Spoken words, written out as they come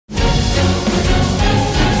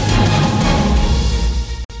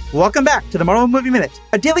Welcome back to the Marvel Movie Minute,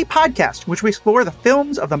 a daily podcast in which we explore the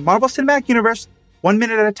films of the Marvel Cinematic Universe 1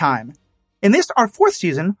 minute at a time. In this, our 4th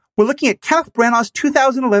season, we're looking at Kenneth Branagh's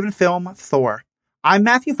 2011 film, Thor. I'm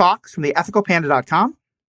Matthew Fox from theethicalpanda.com.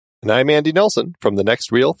 And I'm Andy Nelson from the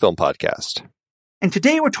Next Reel Film Podcast. And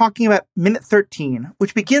today we're talking about Minute 13,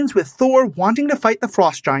 which begins with Thor wanting to fight the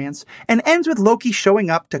Frost Giants and ends with Loki showing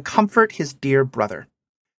up to comfort his dear brother.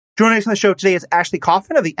 Joining us on the show today is Ashley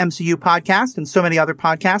Coffin of the MCU Podcast and so many other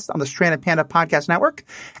podcasts on the Stranded Panda Podcast Network.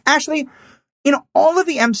 Ashley, in all of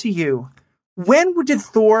the MCU, when did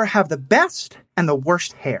Thor have the best and the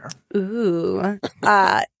worst hair? Ooh,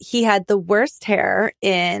 he had the worst hair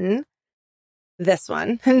in this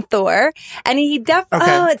one, in Thor. And he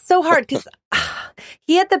definitely, it's so hard because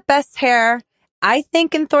he had the best hair, I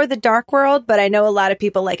think, in Thor the Dark World, but I know a lot of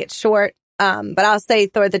people like it short. But I'll say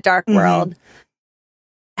Thor the Dark World.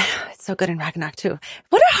 It's so good in Ragnarok too.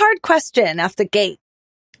 What a hard question off the gate.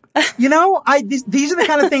 These are the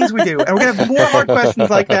kind of things we do. And we're going to have more hard questions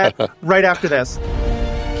like that right after this.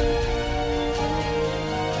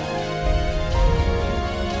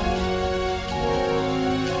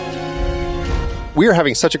 We are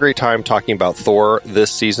having such a great time talking about Thor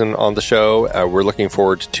this season on the show. We're looking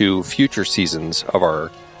forward to future seasons of our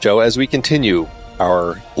show as we continue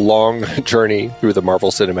our long journey through the Marvel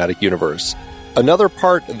Cinematic Universe. Another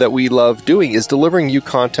part that we love doing is delivering you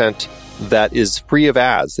content that is free of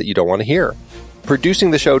ads that you don't want to hear.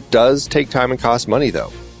 Producing the show does take time and cost money,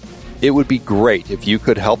 though. It would be great if you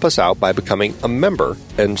could help us out by becoming a member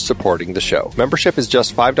and supporting the show. Membership is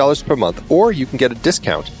just $5 per month, or you can get a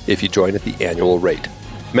discount if you join at the annual rate.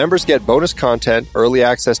 Members get bonus content, early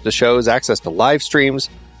access to shows, access to live streams,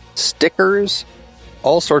 stickers,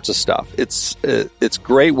 all sorts of stuff. It's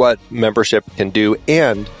great what membership can do,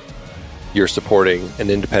 and you're supporting an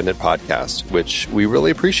independent podcast, which we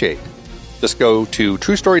really appreciate. Just go to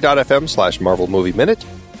truestory.fm/Marvel Movie Minute,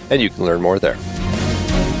 and you can learn more there.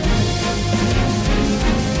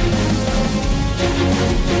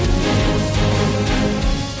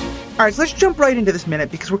 All right, so let's jump right into this minute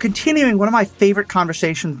because we're continuing one of my favorite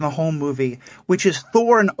conversations in the whole movie, which is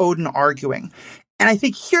Thor and Odin arguing. And I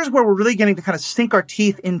think here's where we're really getting to kind of sink our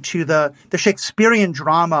teeth into the Shakespearean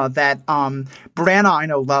drama that Branagh, I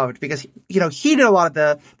know, loved because, he did a lot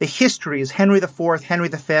of the histories, Henry IV, Henry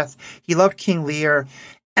V. He loved King Lear.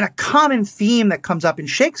 And a common theme that comes up in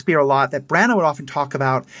Shakespeare a lot that Branagh would often talk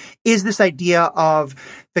about is this idea of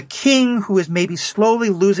the king who is maybe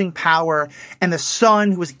slowly losing power and the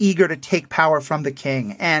son who is eager to take power from the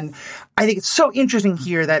king. And I think it's so interesting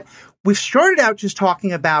here that we've started out just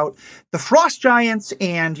talking about the Frost Giants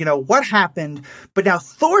and, what happened, but now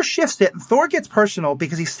Thor shifts it and Thor gets personal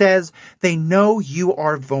because he says, they know you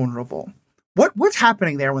are vulnerable. What's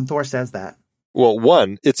happening there when Thor says that? Well,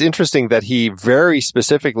 one, it's interesting that he very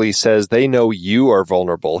specifically says they know you are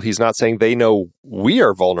vulnerable. He's not saying they know we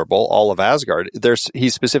are vulnerable, all of Asgard.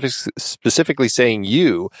 He's specifically saying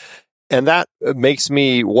you. And that makes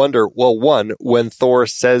me wonder, well, one, when Thor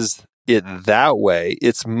says it that way,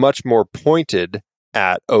 it's much more pointed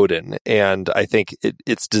at Odin. And I think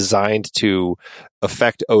it's designed to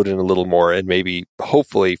affect Odin a little more and maybe,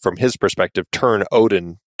 hopefully, from his perspective, turn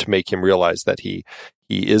Odin to make him realize that he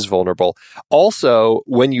is vulnerable. Also,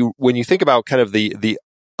 when you think about kind of the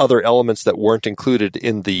other elements that weren't included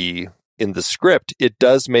in the script, it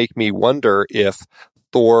does make me wonder if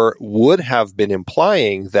Thor would have been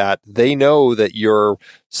implying that they know that you're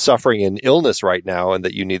suffering an illness right now and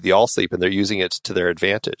that you need the all sleep, and they're using it to their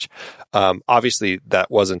advantage. Obviously, that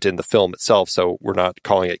wasn't in the film itself, so we're not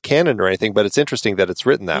calling it canon or anything, but it's interesting that it's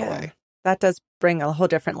written that way. That does bring a whole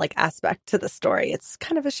different aspect to the story. It's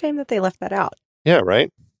kind of a shame that they left that out. Yeah,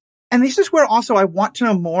 right. And this is where also I want to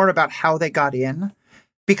know more about how they got in,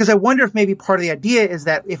 because I wonder if maybe part of the idea is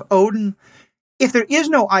that if there is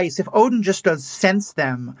no ice, if Odin just does sense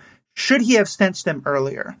them, should he have sensed them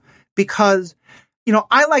earlier? Because,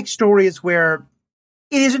 I like stories where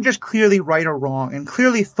it isn't just clearly right or wrong, and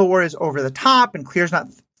clearly Thor is over the top, and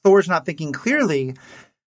Thor's not thinking clearly.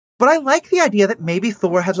 But I like the idea that maybe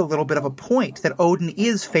Thor has a little bit of a point, that Odin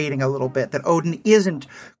is fading a little bit, that Odin isn't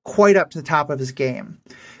quite up to the top of his game.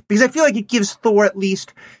 Because I feel like it gives Thor at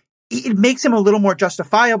least, it makes him a little more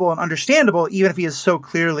justifiable and understandable, even if he is so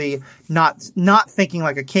clearly not thinking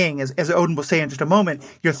like a king. As Odin will say in just a moment,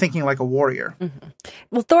 you're thinking like a warrior. Mm-hmm.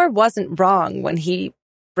 Well, Thor wasn't wrong when he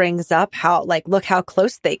brings up how, look how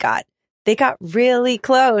close they got. They got really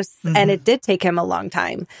close, and it did take him a long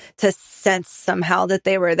time to sense somehow that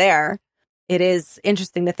they were there. it is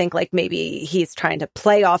interesting to think like maybe he's trying to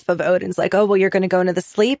play off of Odin's like, oh, well, you're going to go into the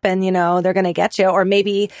sleep and, they're going to get you. Or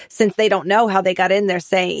maybe since they don't know how they got in, they're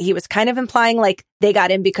saying he was kind of implying like they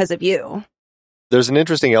got in because of you. There's an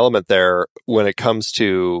interesting element there when it comes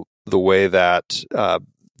to the way that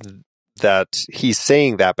that he's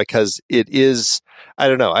saying that, because it is, I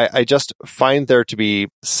don't know, I just find there to be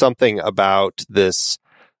something about this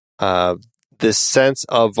this sense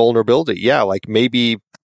of vulnerability. Yeah, like maybe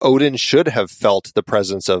Odin should have felt the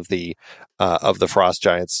presence of the frost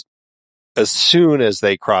giants as soon as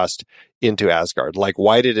they crossed into Asgard. Like,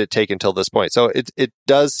 why did it take until this point? So it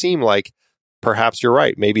does seem like perhaps you're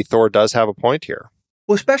right. Maybe Thor does have a point here.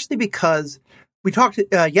 Well, especially because we talked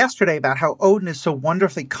yesterday about how Odin is so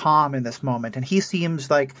wonderfully calm in this moment, and he seems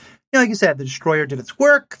like, like you said, the destroyer did its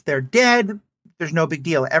work. They're dead. There's no big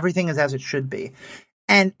deal. Everything is as it should be.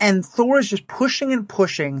 And Thor is just pushing and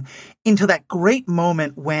pushing into that great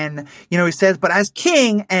moment when, he says, but as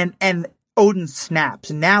king, and Odin snaps,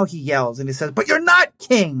 and now he yells, and he says, but you're not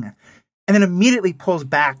king. And then immediately pulls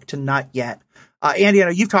back to not yet. Andy, I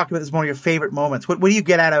know you've talked about this as one of your favorite moments. What do you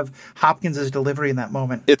get out of Hopkins' delivery in that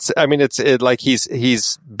moment? It's like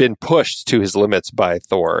he's been pushed to his limits by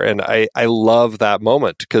Thor. And I love that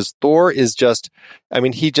moment because Thor is just,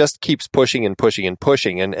 he just keeps pushing and pushing and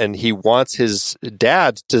pushing. And he wants his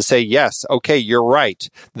dad to say, yes, okay, you're right.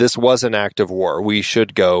 This was an act of war. We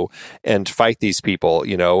should go and fight these people,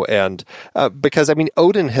 and because,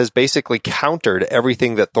 Odin has basically countered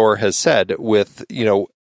everything that Thor has said with,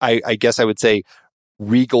 I guess I would say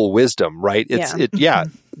regal wisdom, right?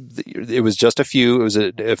 It was just a few. It was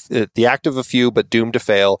the act of a few, but doomed to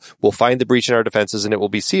fail. We'll find the breach in our defenses, and it will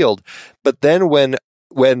be sealed. But then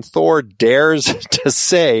when Thor dares to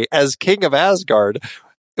say, as king of Asgard,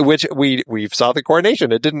 which we saw the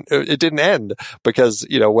coronation, it didn't end because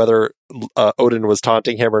whether Odin was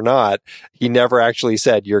taunting him or not, he never actually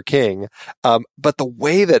said you're king. But the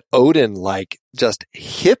way that Odin just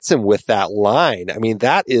hits him with that line,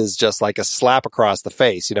 that is just like a slap across the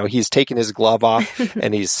face. He's taken his glove off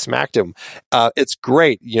and he's smacked him. It's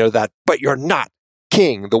great, that, but you're not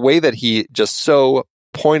king. The way that he just so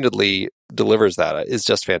pointedly delivers that is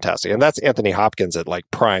just fantastic. And that's Anthony Hopkins at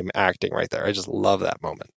prime acting right there. I just love that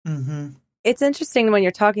moment. Mm-hmm. It's interesting when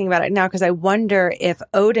you're talking about it now, because I wonder if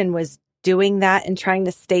Odin was doing that and trying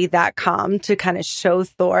to stay that calm to kind of show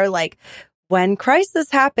Thor, when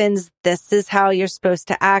crisis happens, this is how you're supposed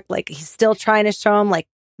to act. He's still trying to show him,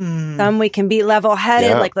 we can be level-headed.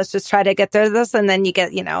 Yeah. Let's just try to get through this. And then you get,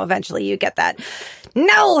 eventually you get that,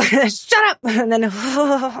 no, shut up. And then,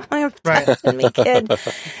 you're testing me, kid.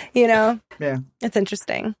 Yeah. It's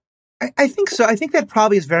interesting. I think so. I think that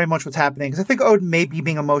probably is very much what's happening, because I think Odin may be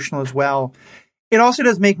being emotional as well. It also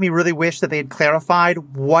does make me really wish that they had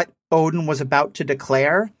clarified what Odin was about to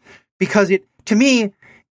declare, because to me,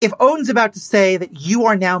 if Odin's about to say that you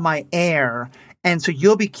are now my heir, and so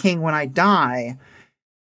you'll be king when I die,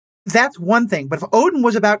 that's one thing. But if Odin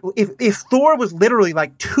was if Thor was literally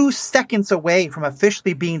 2 seconds away from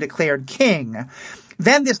officially being declared king,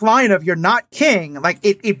 then this line of "you're not king,"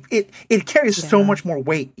 it carries so much more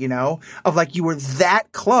weight, of you were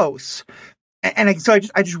that close. And so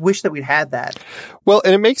I just wish that we'd had that. Well,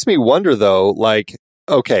 and it makes me wonder though,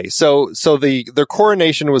 okay, so the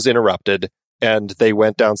coronation was interrupted. And they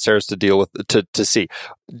went downstairs to deal with to see.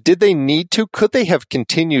 Did they need to? Could they have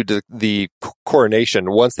continued the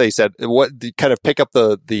coronation once they said kind of pick up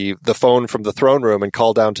the phone from the throne room and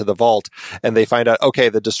call down to the vault, and they find out, okay,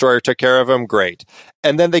 the destroyer took care of him, great,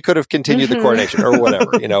 and then they could have continued the coronation or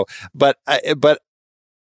whatever, But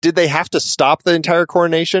did they have to stop the entire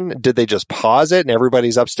coronation? Did they just pause it and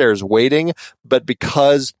everybody's upstairs waiting? But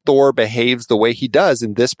because Thor behaves the way he does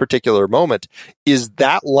in this particular moment, is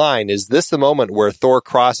this the moment where Thor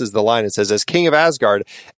crosses the line and says, as king of Asgard,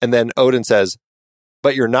 and then Odin says,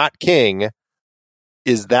 but you're not king?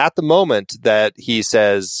 Is that the moment that he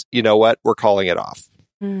says, you know what, we're calling it off?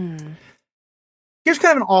 Here's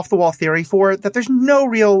kind of an off-the-wall theory for it, that there's no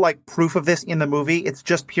real proof of this in the movie. It's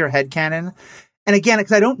just pure headcanon. And again,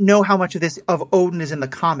 because I don't know how much of Odin is in the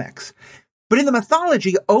comics. But in the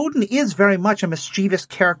mythology, Odin is very much a mischievous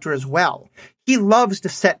character as well. He loves to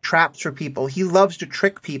set traps for people. He loves to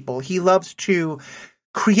trick people. He loves to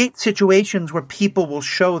create situations where people will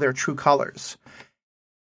show their true colors.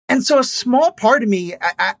 And so a small part of me,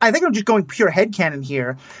 I think I'm just going pure headcanon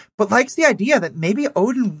here, but likes the idea that maybe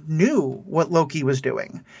Odin knew what Loki was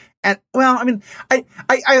doing. And, well, I'm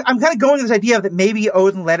kind of going to this idea that maybe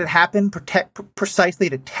Odin let it happen precisely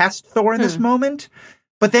to test Thor in this moment.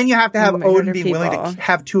 But then you have to have Odin be willing to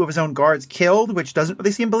have 2 of his own guards killed, which doesn't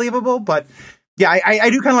really seem believable. But yeah,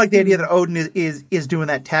 I do kind of like the idea that Odin is doing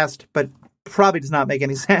that test. But probably does not make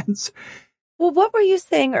any sense. Well, what were you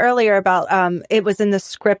saying earlier about it was in the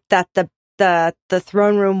script that the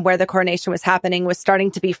throne room where the coronation was happening was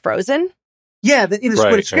starting to be frozen? Yeah, in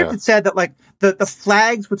the script it said that like the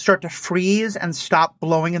flags would start to freeze and stop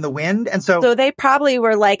blowing in the wind, and so they probably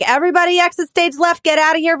were like, everybody exit stage left, get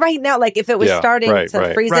out of here right now. Like if it was starting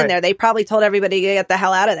to freeze in there, they probably told everybody to get the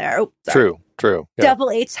hell out of there. Oh, sorry. True. Yeah.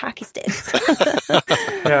 Double H hockey sticks.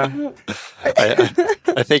 Yeah,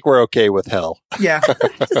 I think we're okay with hell. Yeah,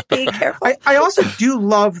 just be careful. I also do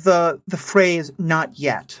love the phrase "not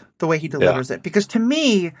yet," the way he delivers it, because to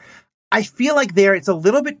me, I feel like it's a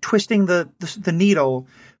little bit twisting the needle,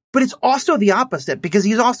 but it's also the opposite, because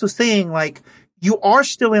he's also saying like, you are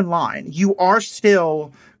still in line. You are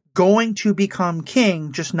still going to become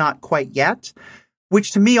king, just not quite yet,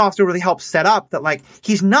 which to me also really helps set up that like,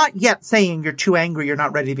 he's not yet saying you're too angry, you're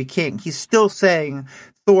not ready to be king. He's still saying,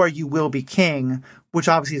 Thor, you will be king, which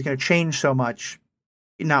obviously is going to change so much,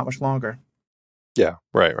 not much longer. Yeah,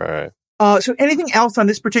 right. So anything else on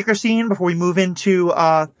this particular scene before we move into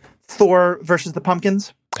Thor versus the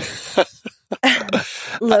pumpkins?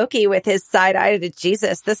 Loki with his side eye to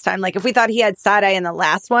Jesus this time. Like if we thought he had side eye in the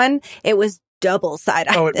last one, it was double side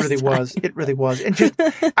eye. Oh, it really was. It really was. And just,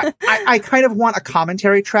 I kind of want a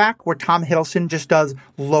commentary track where Tom Hiddleston just does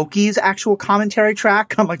Loki's actual commentary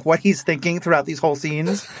track on like what he's thinking throughout these whole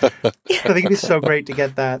scenes. I think it'd be so great to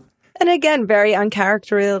get that. And again, very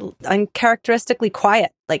uncharacteristically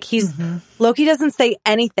quiet. Like Loki doesn't say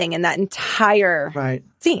anything in that entire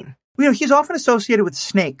scene. You know, he's often associated with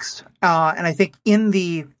snakes. And I think in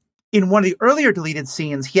one of the earlier deleted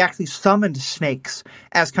scenes, he actually summoned snakes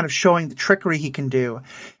as kind of showing the trickery he can do.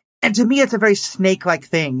 And to me, it's a very snake-like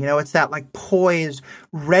thing. You know, it's that like poised,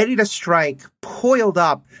 ready to strike, coiled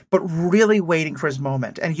up, but really waiting for his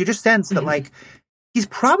moment. And you just sense that like, he's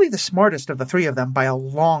probably the smartest of the three of them by a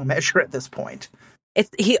long measure at this point.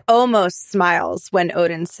 He almost smiles when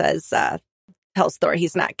Odin says, tells Thor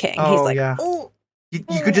he's not king. Oh, he's like, yeah. Oh.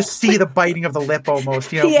 You could just see the biting of the lip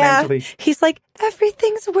almost, you know, mentally. He's like,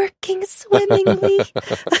 everything's working swimmingly.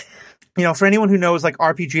 You know, for anyone who knows like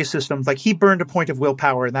RPG systems, like he burned a point of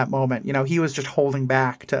willpower in that moment. You know, he was just holding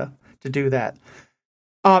back to do that.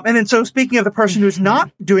 And then so speaking of the person who's not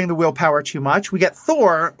doing the willpower too much, we get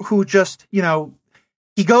Thor, who just, you know,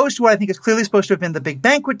 he goes to what I think is clearly supposed to have been the big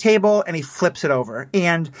banquet table, and he flips it over.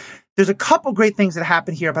 And there's a couple great things that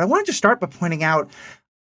happen here, but I wanted to start by pointing out,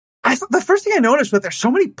 the first thing I noticed was there's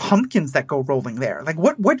so many pumpkins that go rolling there. Like,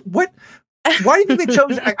 what? Why do you think they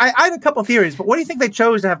chose? I have a couple theories, but what do you think they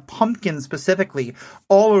chose to have pumpkins specifically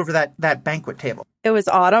all over that banquet table? It was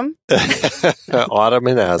autumn. Autumn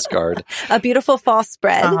in Asgard. A beautiful fall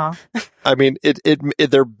spread. I mean,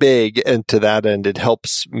 they're big, and to that end, it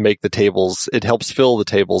helps make the tables. It helps fill the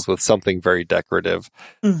tables with something very decorative.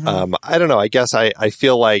 I don't know. I guess I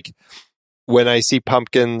feel like when I see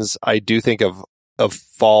pumpkins, I do think of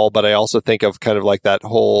fall, but I also think of kind of like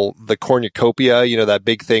the cornucopia, you know, that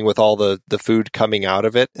big thing with all the food coming out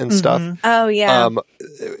of it and stuff. Oh, yeah.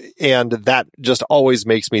 And that just always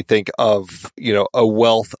makes me think of, you know, a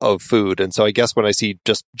wealth of food. And so I guess when I see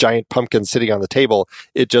just giant pumpkins sitting on the table,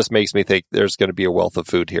 it just makes me think there's going to be a wealth of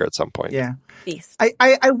food here at some point. Yeah. Feast.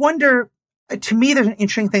 I wonder, to me, there's an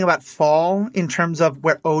interesting thing about fall in terms of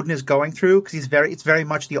where Odin is going through, because it's very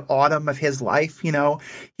much the autumn of his life. You know,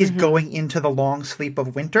 he's going into the long sleep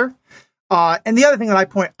of winter. And the other thing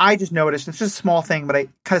that I just noticed, it's just a small thing, but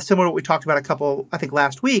kind of similar to what we talked about I think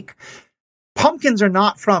last week. Pumpkins are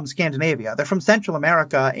not from Scandinavia. They're from Central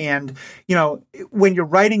America. And, you know, when you're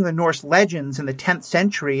writing the Norse legends in the 10th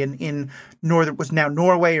century in northern, was now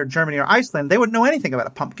Norway or Germany or Iceland, they wouldn't know anything about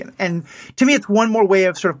a pumpkin. And to me, it's one more way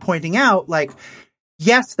of sort of pointing out, like,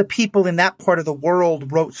 yes, the people in that part of the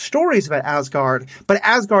world wrote stories about Asgard, but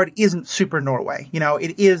Asgard isn't super Norway. You know,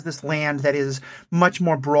 it is this land that is much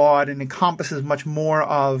more broad and encompasses much more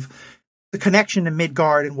of the connection to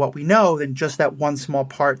Midgard and what we know than just that one small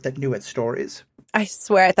part that knew its stories. I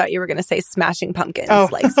swear I thought you were going to say Smashing Pumpkins,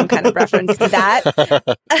 like some kind of reference to that.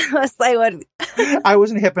 I was like, what? I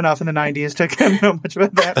wasn't hip enough in the 90s to know much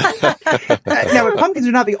about that. Now, but pumpkins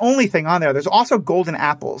are not the only thing on there. There's also golden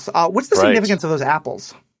apples. What's the significance of those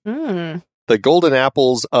apples? The golden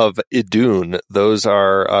apples of Idun, those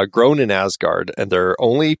are grown in Asgard, and they're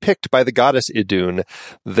only picked by the goddess Idun.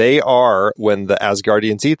 They are, when the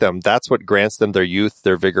Asgardians eat them, that's what grants them their youth,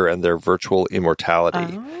 their vigor, and their virtual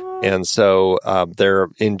immortality. And so they're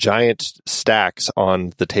in giant stacks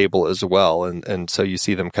on the table as well, and so you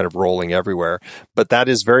see them kind of rolling everywhere. But that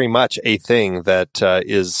is very much a thing that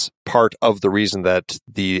is part of the reason that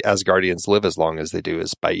the Asgardians live as long as they do,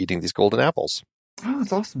 is by eating these golden apples. Oh,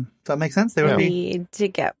 that's awesome. Does that make sense? They would need to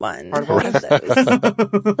get one of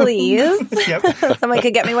those. Please. Yep. Someone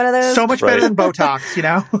could get me one of those. So much better than Botox, you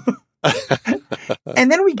know?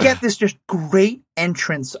 And then we get this just great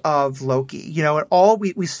entrance of Loki. You know, and all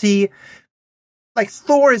we see, like,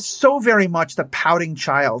 Thor is so very much the pouting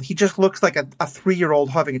child. He just looks like a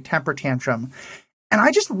 3-year-old having a temper tantrum. And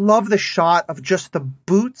I just love the shot of just the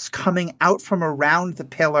boots coming out from around the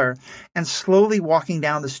pillar and slowly walking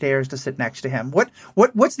down the stairs to sit next to him.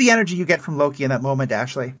 What's the energy you get from Loki in that moment,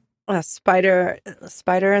 Ashley? A spider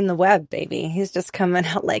in the web, baby. He's just coming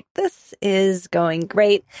out like, this is going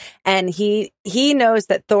great. And he knows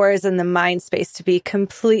that Thor is in the mind space to be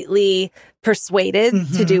completely persuaded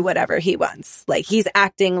to do whatever he wants. Like, he's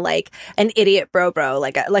acting like an idiot bro,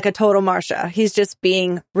 like a total Marsha. He's just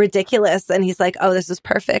being ridiculous. And he's like, oh, this is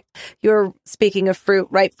perfect. You're speaking of fruit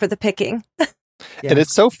ripe for the picking. Yeah. And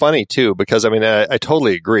it's so funny, too, because, I mean, I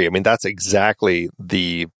totally agree. I mean, that's exactly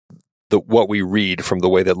the what we read from the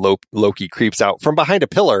way that Loki creeps out from behind a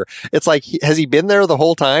pillar. It's like, has he been there the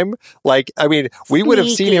whole time? Like, I mean, we would have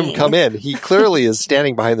seen him come in. He clearly is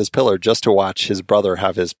standing behind this pillar just to watch his brother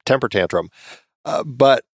have his temper tantrum.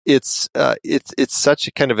 But it's such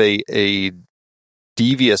a kind of a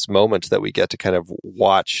devious moment that we get to kind of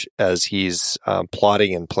watch as he's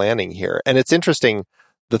plotting and planning here. And it's interesting.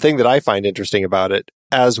 The thing that I find interesting about it,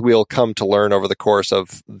 as we'll come to learn over the course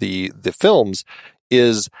of the films,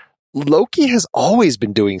 is Loki has always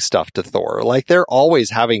been doing stuff to Thor. Like, they're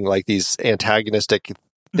always having like these antagonistic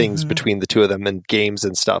things between the two of them and games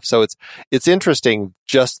and stuff. So it's interesting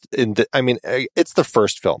just it's the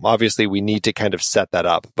first film. Obviously we need to kind of set that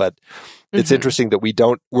up, but it's interesting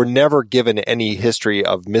that we're never given any history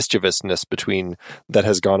of mischievousness that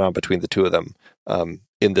has gone on between the two of them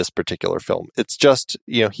in this particular film. It's just,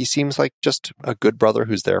 you know, he seems like just a good brother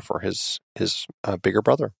who's there for his bigger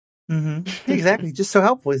brother. Exactly. Just so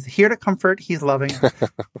helpful. He's here to comfort. He's loving.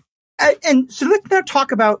 And so let's now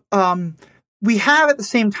talk about, we have at the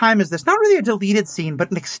same time as this, not really a deleted scene,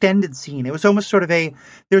 but an extended scene. It was almost sort of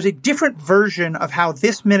there's a different version of how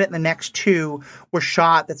this minute and the next two were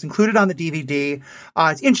shot that's included on the DVD.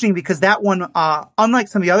 It's interesting because that one, unlike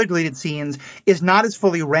some of the other deleted scenes, is not as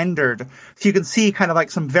fully rendered. So you can see kind of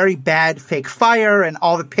like some very bad fake fire, and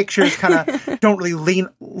all the pictures kind of don't really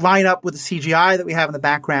line up with the CGI that we have in the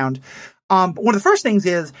background. But one of the first things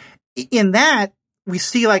is, in that, we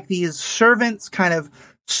see like these servants kind of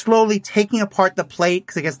slowly taking apart the plate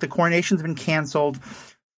because I guess the coronation's been canceled.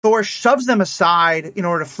 Thor shoves them aside in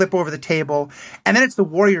order to flip over the table. And then it's the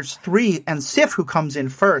Warriors 3 and Sif who comes in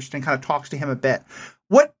first and kind of talks to him a bit.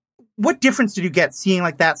 What difference did you get seeing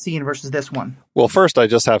like that scene versus this one? Well, first, I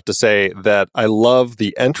just have to say that I love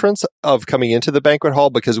the entrance of coming into the banquet hall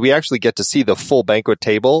because we actually get to see the full banquet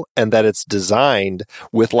table, and that it's designed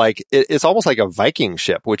with like, it's almost like a Viking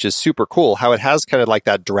ship, which is super cool. How it has kind of like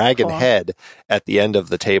that dragon head at the end of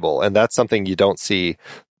the table. And that's something you don't see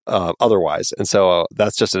otherwise. And so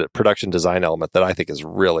that's just a production design element that I think is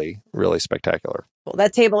really, really spectacular. Well,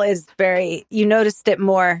 that table is you noticed it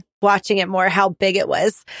more, watching it more, how big it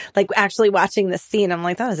was. Like, actually watching the scene, I'm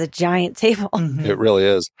like, that was a giant table. It really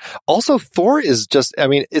is. Also, Thor is just, I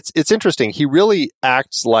mean, it's interesting. He really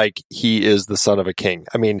acts like he is the son of a king.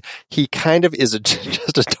 I mean, he kind of is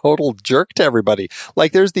just a total jerk to everybody.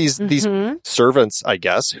 Like, there's these servants, I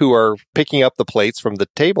guess, who are picking up the plates from the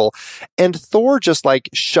table, and Thor just like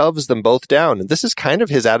shoves them both down. And this is kind of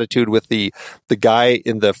his attitude with the guy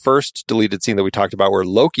in the first deleted scene that we talked about, where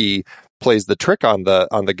Loki plays the trick on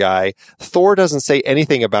the guy. Thor doesn't say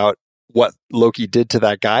anything about what Loki did to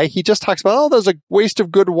that guy. He just talks about, oh, there's a waste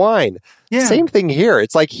of good wine. Yeah. Same thing here.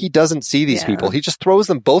 It's like he doesn't see these people. He just throws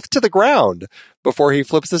them both to the ground before he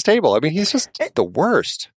flips his table. I mean, he's just the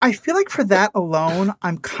worst. I feel like for that alone,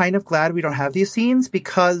 I'm kind of glad we don't have these scenes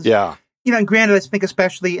because you know, and granted, I think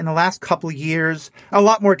especially in the last couple of years, a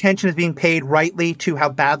lot more attention is being paid rightly to how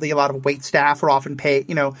badly a lot of wait staff are often paid,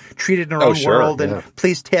 you know, treated in their own world and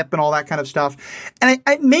please tip and all that kind of stuff. And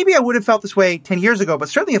maybe I would have felt this way 10 years ago, but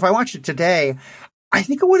certainly if I watched it today, I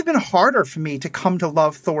think it would have been harder for me to come to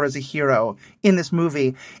love Thor as a hero in this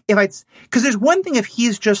movie. Because there's one thing if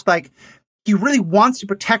he's just like, he really wants to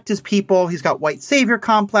protect his people. He's got white savior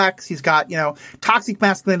complex. He's got, you know, toxic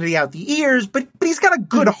masculinity out the ears, but he's got a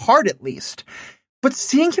good heart at least. But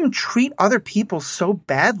seeing him treat other people so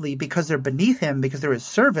badly because they're beneath him, because they're his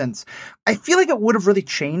servants, I feel like it would have really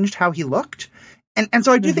changed how he looked. And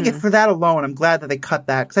so I do think for that alone, I'm glad that they cut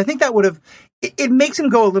that, because I think that would have, it makes him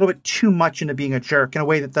go a little bit too much into being a jerk in a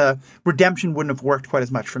way that the redemption wouldn't have worked quite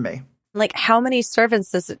as much for me. Like, how many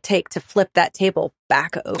servants does it take to flip that table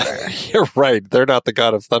back over? You're right. They're not the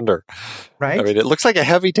god of thunder. Right. I mean, it looks like a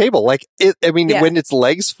heavy table. Like, when its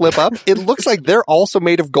legs flip up, it looks like they're also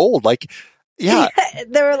made of gold. Like, yeah.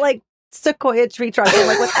 They were like sequoia tree trunks. I'm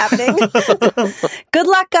like, what's happening? Good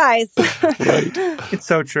luck, guys. Right. It's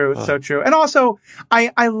so true. It's so true. And also,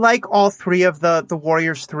 I like all three of the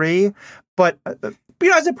Warriors 3, but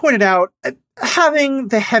as I pointed out, having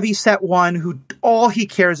the heavy-set one who all he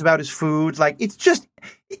cares about is food, like,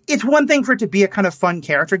 it's one thing for it to be a kind of fun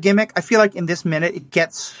character gimmick. I feel like in this minute, it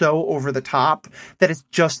gets so over the top that it's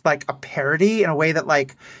just like a parody in a way that,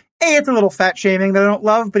 like, it's a little fat shaming that I don't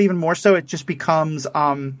love, but even more so, it just becomes,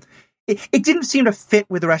 it didn't seem to fit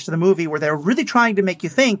with the rest of the movie where they're really trying to make you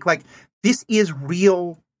think, like, this is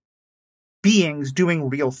real beings doing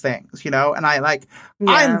real things, and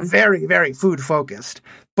I'm very, very food focused,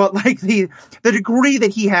 but like the degree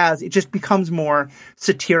that he has, it just becomes more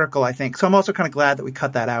satirical, I think. So I'm also kind of glad that we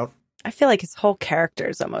cut that out. I feel like his whole character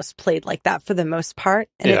is almost played like that for the most part.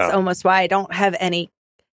 And it's almost why I don't have any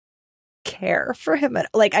care for him.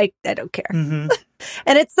 Like, I don't care. Mm-hmm.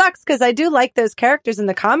 And it sucks because I do like those characters in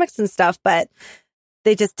the comics and stuff, but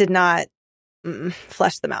they just did not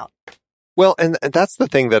flesh them out. Well, and that's the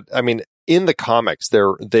thing that, I mean, in the comics,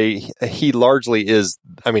 he largely is,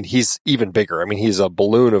 I mean, he's even bigger. I mean, he's a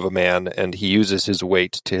balloon of a man and he uses his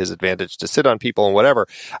weight to his advantage to sit on people and whatever.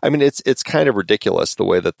 I mean, it's kind of ridiculous the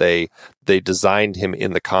way that they designed him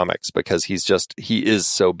in the comics because he is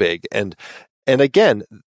so big. And again,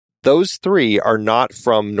 those three are not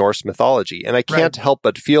from Norse mythology. And I can't help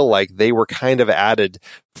but feel like they were kind of added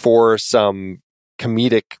for some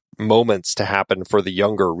comedic moments to happen for the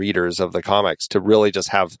younger readers of the comics to really just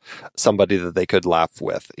have somebody that they could laugh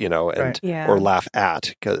with, or laugh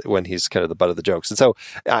at when he's kind of the butt of the jokes. And so,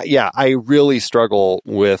 I really struggle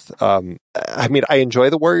with, I mean, I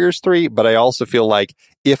enjoy the Warriors 3, but I also feel like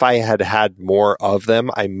if I had had more of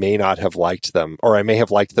them, I may not have liked them, or I may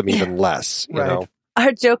have liked them even less, you know?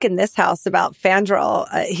 Our joke in this house about Fandral,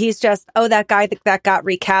 he's just, that guy that got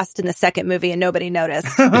recast in the second movie and nobody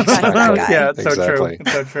noticed. That's that guy. Yeah, it's so true.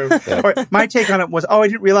 It's so true. Yeah. My take on it was, I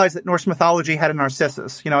didn't realize that Norse mythology had a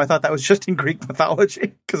Narcissus. I thought that was just in Greek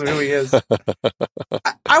mythology, because it really is.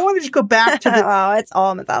 I want to just go back to the... it's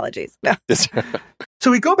all mythologies. No. So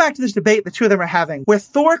we go back to this debate the two of them are having, where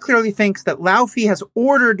Thor clearly thinks that Laufey has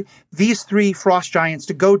ordered these three frost giants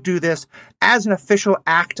to go do this as an official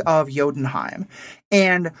act of Jotunheim.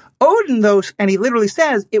 And Odin, though, and he literally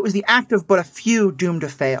says it was the act of but a few doomed to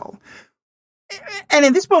fail. And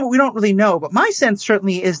in this moment, we don't really know, but my sense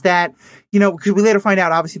certainly is that, because we later find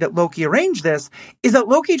out, obviously, that Loki arranged this, is that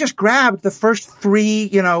Loki just grabbed the first three,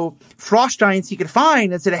 frost giants he could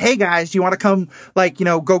find and said, hey, guys, do you want to come,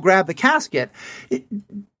 go grab the casket? Do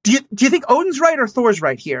you think Odin's right or Thor's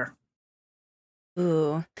right here?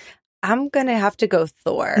 Ooh, I'm going to have to go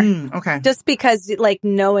Thor. Okay. Just because,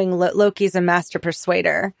 knowing Loki's a master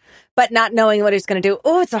persuader, but not knowing what he's going to do.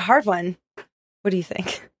 Oh, it's a hard one. What do you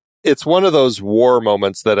think? It's one of those war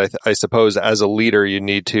moments that I suppose as a leader, you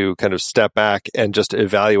need to kind of step back and just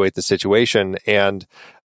evaluate the situation. And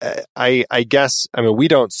I guess, I mean, we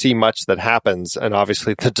don't see much that happens. And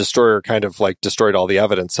obviously the destroyer kind of destroyed all the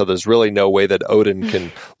evidence. So there's really no way that Odin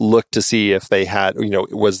can look to see if they had,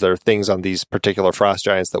 was there things on these particular frost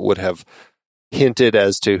giants that would have hinted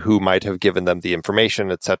as to who might have given them the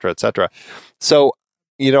information, et cetera, et cetera. So,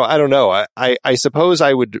 I don't know. I suppose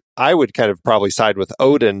I would kind of probably side with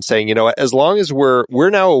Odin, saying, as long as we're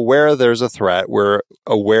now aware there's a threat, we're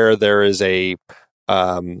aware there is a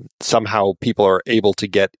somehow people are able to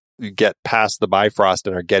get past the Bifrost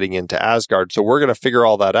and are getting into Asgard. So we're going to figure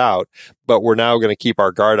all that out, but we're now going to keep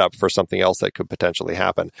our guard up for something else that could potentially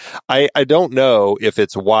happen. I don't know if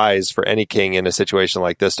it's wise for any king in a situation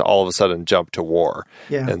like this to all of a sudden jump to war.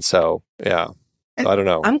 Yeah. And so, yeah. I don't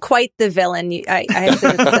know. I'm quite the villain. I have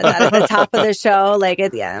said that at the top of the show.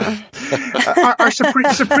 Our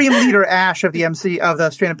supreme leader, Ash of the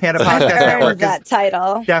Stranded Panda podcast I've network. Earned that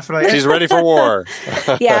title. Definitely. She's ready for war.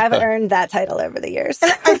 Yeah, I've earned that title over the years.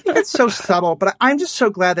 I think it's so subtle, but I'm just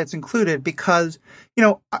so glad that's included because,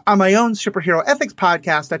 on my own superhero ethics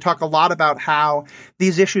podcast, I talk a lot about how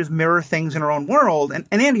these issues mirror things in our own world. And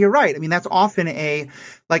Andy, you're right. I mean, that's often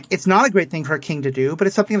it's not a great thing for a king to do, but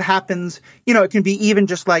it's something that happens, it can be even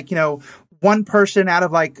just one person out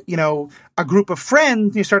of a group of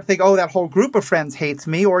friends, you start to think, oh, that whole group of friends hates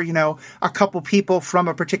me, or, a couple people from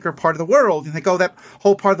a particular part of the world. You think, oh, that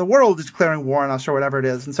whole part of the world is declaring war on us or whatever it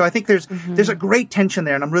is. And so I think there's a great tension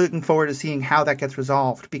there, and I'm really looking forward to seeing how that gets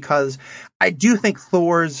resolved, because I do think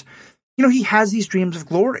Thor's, he has these dreams of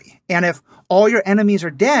glory. And if all your enemies are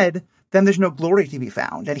dead, then there's no glory to be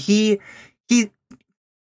found. And he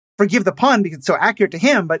forgive the pun because it's so accurate to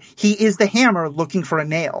him, but he is the hammer looking for a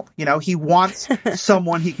nail. You know, he wants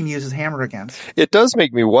someone he can use his hammer against. It does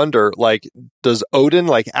make me wonder, like, does Odin,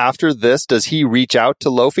 like, after this, does he reach out to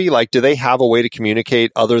Lofi? Like, do they have a way to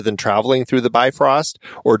communicate other than traveling through the Bifrost?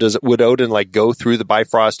 Or would Odin, like, go through the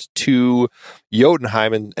Bifrost to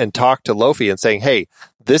Jotunheim and talk to Lofi and saying, hey,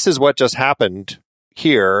 this is what just happened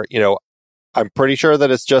here, you know, I'm pretty sure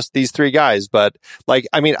that it's just these three guys, but like,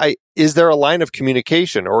 I mean, is there a line of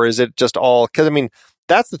communication, or is it just all, because I mean,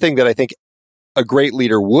 that's the thing that I think a great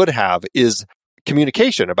leader would have is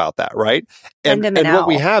communication about that, right? And what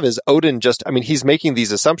we have is Odin just, I mean, he's making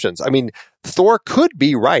these assumptions. I mean, Thor could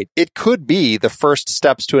be right. It could be the first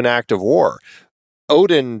steps to an act of war.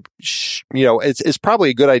 Odin, you know, it's probably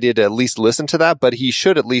a good idea to at least listen to that, but he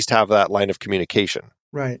should at least have that line of communication.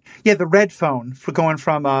 Right. Yeah, the red phone for going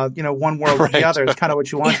from, one world to the other is kind of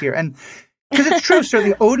what you want here. And because it's true,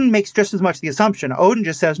 certainly Odin makes just as much the assumption. Odin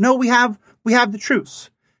just says, no, we have the truce.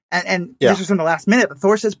 And this was in the last minute, but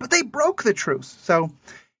Thor says, but they broke the truce. So,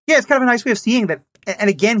 yeah, it's kind of a nice way of seeing that. And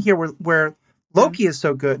again, here where Loki is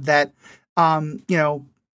so good that,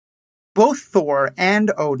 both Thor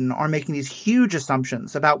and Odin are making these huge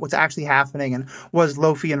assumptions about what's actually happening and was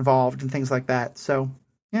Loki involved and things like that. So,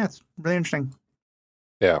 yeah, it's really interesting.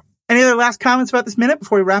 Yeah. Any other last comments about this minute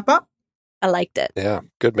before we wrap up? I liked it. Yeah,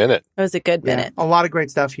 good minute. It was a good minute. A lot of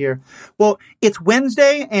great stuff here. Well, it's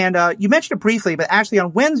Wednesday, and you mentioned it briefly, but actually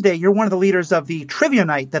on Wednesday, you're one of the leaders of the trivia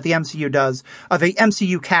night that the MCU does, the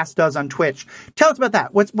MCU cast does on Twitch. Tell us about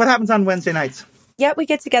that. What happens on Wednesday nights? Yeah, we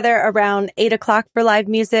get together around 8 o'clock for live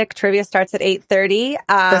music. Trivia starts at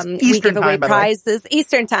 8:30. We give away prizes.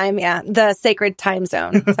 Eastern time, yeah. The sacred time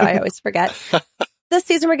zone. So I always forget. This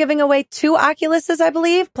season, we're giving away 2 Oculuses, I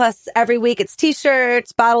believe. Plus, every week it's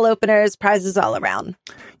T-shirts, bottle openers, prizes all around.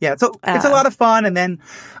 Yeah, so it's a lot of fun. And then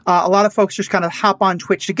a lot of folks just kind of hop on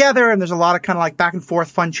Twitch together. And there's a lot of kind of like back and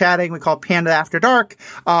forth fun chatting. We call it Panda After Dark.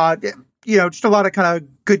 Just a lot of kind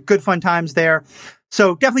of good fun times there.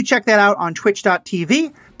 So definitely check that out on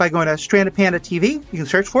twitch.tv by going to Stranded Panda TV. You can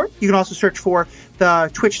search for it. You can also search for the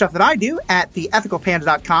Twitch stuff that I do at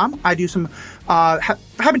theethicalpanda.com. I do some,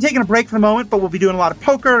 haven't taken a break for the moment, but we'll be doing a lot of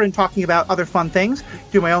poker and talking about other fun things.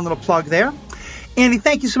 Do my own little plug there. Andy,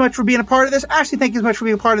 thank you so much for being a part of this. Ashley, thank you so much for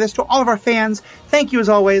being a part of this. To all of our fans, thank you as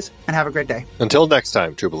always, and have a great day. Until next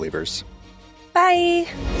time, true believers. Bye.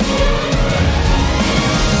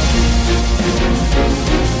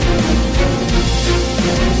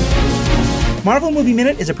 Marvel Movie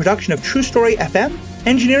Minute is a production of True Story FM,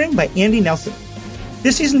 engineering by Andy Nelson.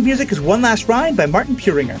 This season's music is One Last Ride by Martin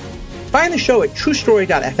Puringer. Find the show at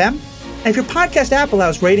truestory.fm, and if your podcast app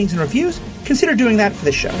allows ratings and reviews, consider doing that for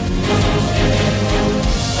this show.